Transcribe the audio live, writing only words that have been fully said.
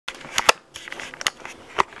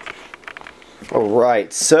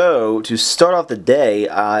Alright, so to start off the day,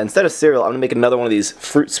 instead of cereal, I'm going to make another one of these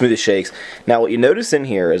fruit smoothie shakes. Now what you notice in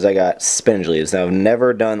here is I got spinach leaves. Now I've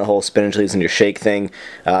never done the whole spinach leaves in your shake thing.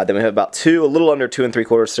 Then we have about a little under 2 3/4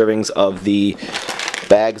 servings of the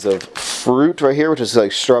bags of fruit right here, which is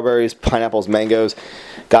like strawberries, pineapples, mangoes.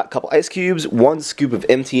 Got a couple ice cubes, 1 scoop of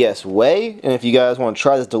MTS whey, and if you guys want to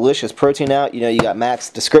try this delicious protein out, you know, you got Maxx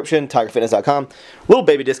description, tigerfitness.com, little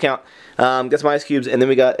baby discount. Got some ice cubes, and then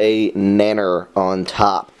we got a nanner on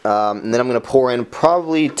top. And then I'm going to pour in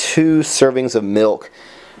probably 2 servings of milk.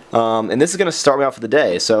 And this is going to start me off for the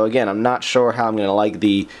day. So again, I'm not sure how I'm going to like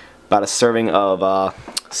about a serving of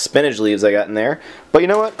spinach leaves I got in there. But you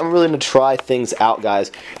know what? I'm really going to try things out,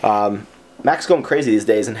 guys. Maxx going crazy these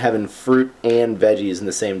days and having fruit and veggies in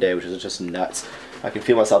the same day, which is just nuts. I can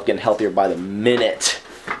feel myself getting healthier by the minute.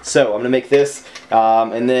 So I'm going to make this,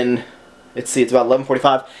 and then, let's see, it's about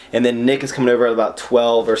 11:45, and then Nick is coming over at about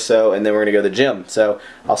 12 or so, and then we're going to go to the gym. So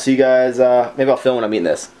I'll see you guys, maybe I'll film when I'm eating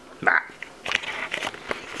this.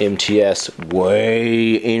 MTS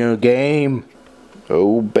way in a game.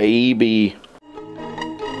 Oh, baby.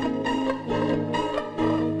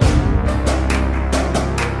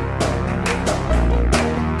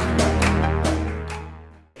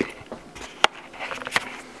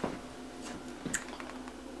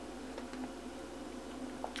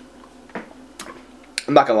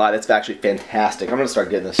 I'm not gonna lie, that's actually fantastic. I'm gonna start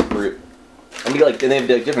getting this fruit. I'm gonna get, like, they have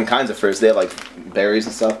like different kinds of fruits. They have like berries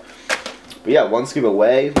and stuff. But yeah, 1 scoop of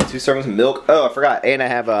whey, 2 servings of milk. Oh, I forgot. And I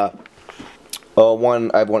have I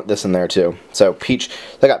want this in there too. So peach.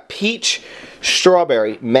 I got peach,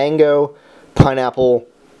 strawberry, mango, pineapple,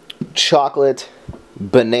 chocolate,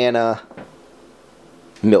 banana,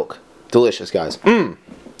 milk. Delicious, guys.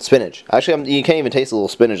 Spinach. Actually, you can't even taste the little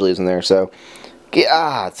spinach leaves in there. So,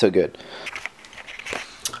 it's so good.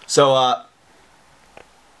 So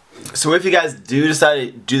if you guys do decide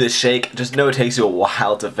to do this shake, just know it takes you a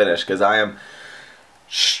while to finish, because I am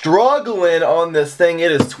struggling on this thing.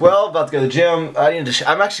 It is 12, about to go to the gym.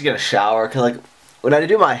 I'm actually gonna shower, because like when I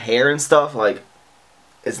do my hair and stuff, like,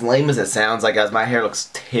 as lame as it sounds, like, guys, my hair looks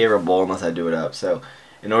terrible unless I do it up. So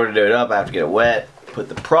in order to do it up, I have to get it wet, put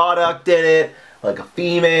the product in it like a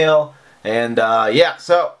female, and yeah.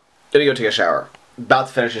 So gonna go take a shower. About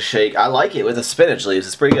to finish a shake. I like it with the spinach leaves.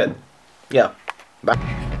 It's pretty good. Yeah. Bye.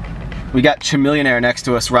 We got Chewillionaire next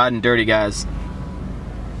to us, riding dirty, guys.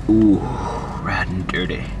 Ooh, riding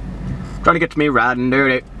dirty. Trying to get to me, riding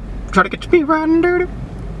dirty. Trying to get to me, riding dirty.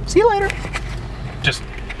 See you later.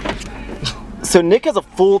 So Nick has a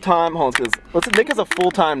full-time, Nick has a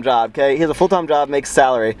full-time job, okay? He has a full-time job, makes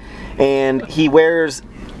salary, and he wears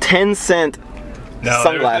 10-cent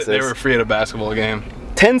sunglasses. They were free at a basketball game.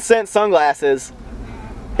 10-cent sunglasses.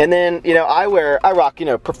 And then, you know, I rock, you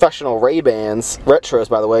know, professional Ray-Bans, retros,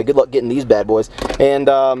 by the way. Good luck getting these bad boys. And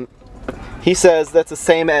he says that's the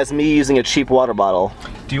same as me using a cheap water bottle.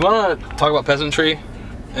 Do you want to talk about peasantry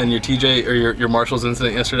and your TJ or your Marshall's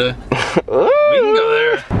incident yesterday? We can go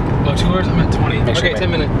there. Oh, 2 hours? I'm at 20. Okay, 10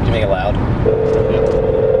 minutes. Can you make it loud?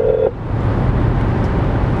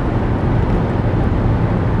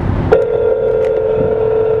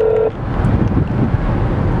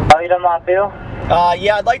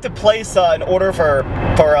 Yeah, I'd like to place an order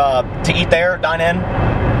to eat there, dine in.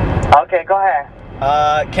 Okay, go ahead.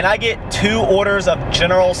 Can I get 2 orders of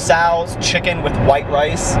General Tso's chicken with white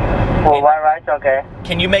rice? Well, white rice, okay.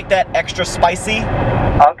 Can you make that extra spicy?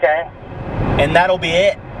 Okay. And that'll be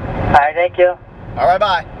it. Alright, thank you. Alright,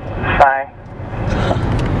 bye. Bye.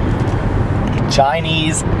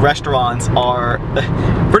 Chinese restaurants are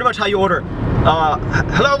pretty much how you order.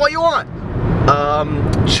 Hello, what you want?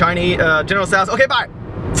 Chinese, General Tso's. Okay, bye.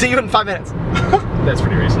 See you in 5 minutes. That's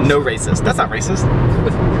pretty racist. No racist. That's not racist.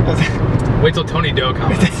 Wait till Tony Doe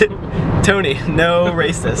comments. Tony, no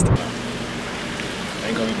racist.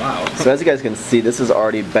 Ain't gonna be mild. So as you guys can see, this is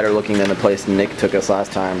already better looking than the place Nick took us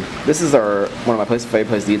last time. This is one of my favorite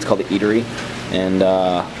places to eat. It's called the Eatery, and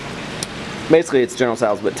basically it's General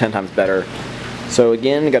Tso's but 10 times better. So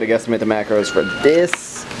again, got to guesstimate the macros for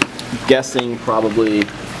this. Guessing probably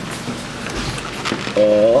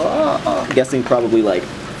like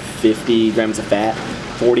 50 grams of fat,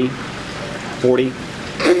 40,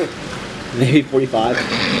 maybe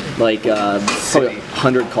 45, like probably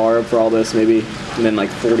 100 carb for all this maybe, and then like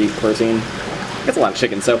 40 protein. That's a lot of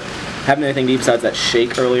chicken. So haven't anything to eat besides that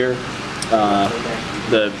shake earlier,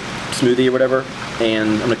 the smoothie or whatever, and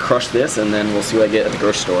I'm gonna crush this and then we'll see what I get at the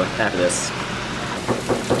grocery store after this.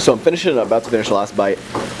 So I'm finishing up, about to finish the last bite.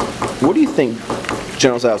 What do you think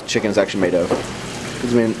General Tso's chicken is actually made of?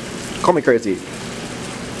 Because, I mean, call me crazy,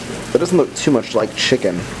 but it doesn't look too much like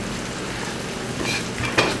chicken.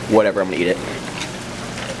 whatever, I'm gonna eat it.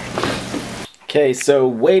 Okay, so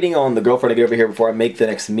waiting on the girlfriend to get over here before I make the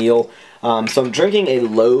next meal. So I'm drinking a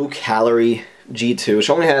low-calorie G2, which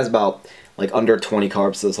only has about like under 20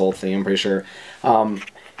 carbs to this whole thing, I'm pretty sure.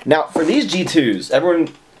 Now, for these G2s,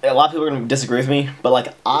 a lot of people are going to disagree with me, but like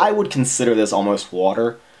I would consider this almost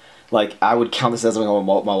water. Like I would count this as my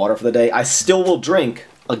water for the day. I still will drink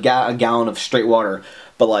a gallon of straight water,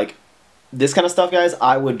 but like this kind of stuff, guys,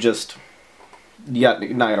 I would just, not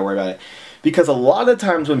gotta worry about it. Because a lot of the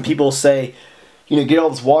times when people say, you know, get all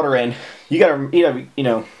this water in, you gotta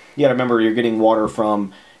remember you're getting water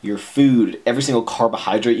from your food. Every single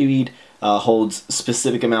carbohydrate you eat holds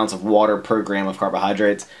specific amounts of water per gram of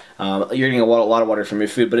carbohydrates. You're getting a lot of water from your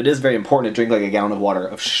food, but it is very important to drink like a gallon of water,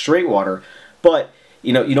 of straight water. But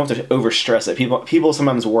you know, you don't have to overstress it. People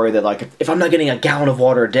sometimes worry that like if I'm not getting a gallon of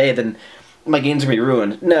water a day, then my gains are gonna be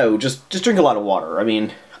ruined. No, just drink a lot of water. I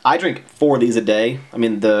mean, I drink 4 of these a day. I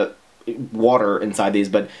mean the water inside these,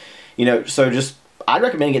 but you know, so just I'd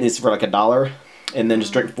recommend getting these for like $1 and then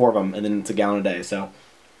just drink 4 of them, and then it's a gallon a day. So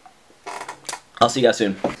I'll see you guys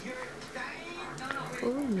soon.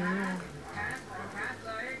 Ooh, yeah.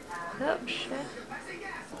 Oh, shit.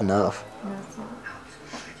 Enough. No, it's not.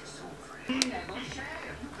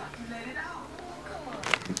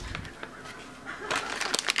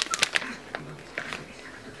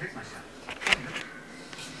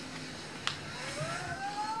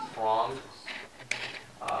 Pronged,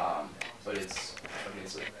 but it's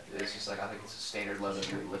just like, I think it's a standard leather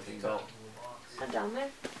lifting belt. Down there?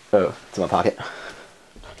 Oh, it's in my pocket.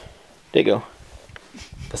 There you go.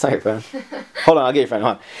 That's not your phone. Hold on, I'll get your phone.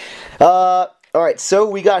 Hold on. Alright, so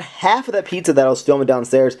we got half of that pizza that I was filming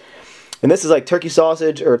downstairs. And this is like turkey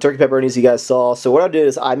sausage or turkey pepperonis you guys saw. So what I did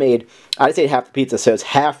is I just ate half the pizza. So it's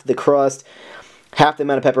half the crust, half the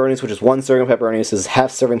amount of pepperonis, which is 1 serving of pepperonis. This is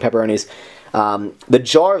half serving pepperonis. The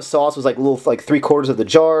jar of sauce was like a little, like 3/4 of the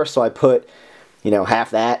jar. So I put, you know, half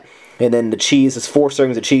that. And then the cheese is 4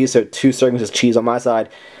 servings of cheese. So 2 servings of cheese on my side.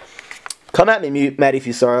 Come at me, Matty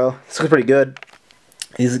Fusaro. This looks pretty good.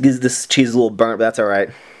 This cheese is a little burnt, but that's alright.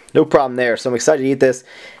 No problem there. So I'm excited to eat this.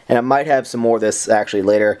 And I might have some more of this actually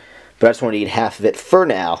later. But I just want to eat half of it for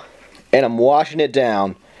now. And I'm washing it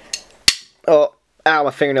down. Oh, ow,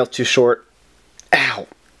 my fingernail's too short. Ow,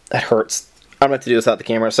 that hurts. I'm going to have to do this without the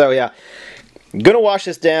camera. So yeah, I'm going to wash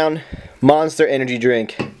this down. Monster energy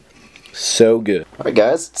drink. So good. Alright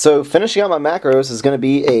guys, so finishing out my macros is going to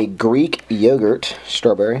be a Greek yogurt,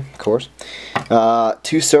 strawberry, of course.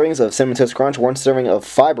 2 servings of Cinnamon Toast Crunch, 1 serving of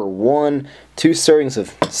Fiber One, 2 servings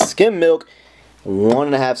of skim milk,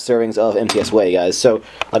 1.5 servings of MTS Whey, guys. So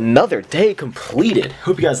another day completed.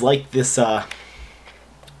 Hope you guys like this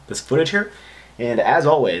this footage here. And as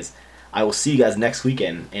always, I will see you guys next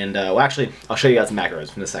weekend. And well, actually, I'll show you guys the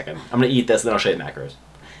macros in a second. I'm gonna eat this, then I'll show you the macros.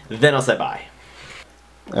 Then I'll say bye.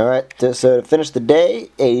 Alright, so to finish the day,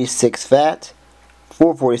 86 fat,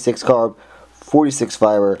 446 carb, 46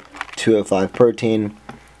 fiber, 205 protein,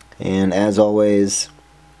 and as always,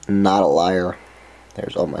 not a liar.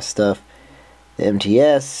 There's all my stuff. The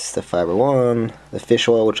MTS, the Fiber One, the fish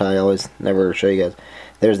oil, which I always never show you guys.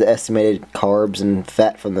 There's the estimated carbs and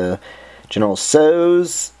fat from the General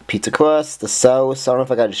Tso's, pizza crust, the sauce. I don't know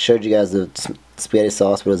if I just showed you guys the spaghetti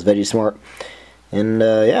sauce, but it was Veggie Smart. And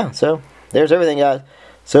yeah, so there's everything, guys.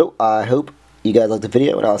 So I hope you guys liked the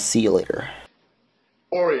video, and I'll see you later.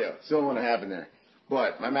 Oreo, still don't want to happen there.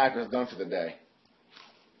 But my macro's done for the day.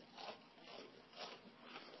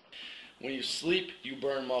 When you sleep, you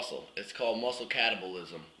burn muscle. It's called muscle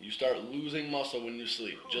catabolism. You start losing muscle when you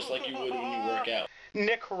sleep, just like you would when you work out.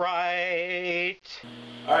 Nick Wright.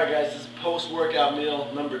 Alright guys, this is post-workout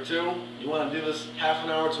meal number 2. You want to do this half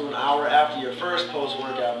an hour to an hour after your first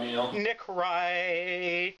post-workout meal. Nick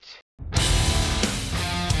Wright.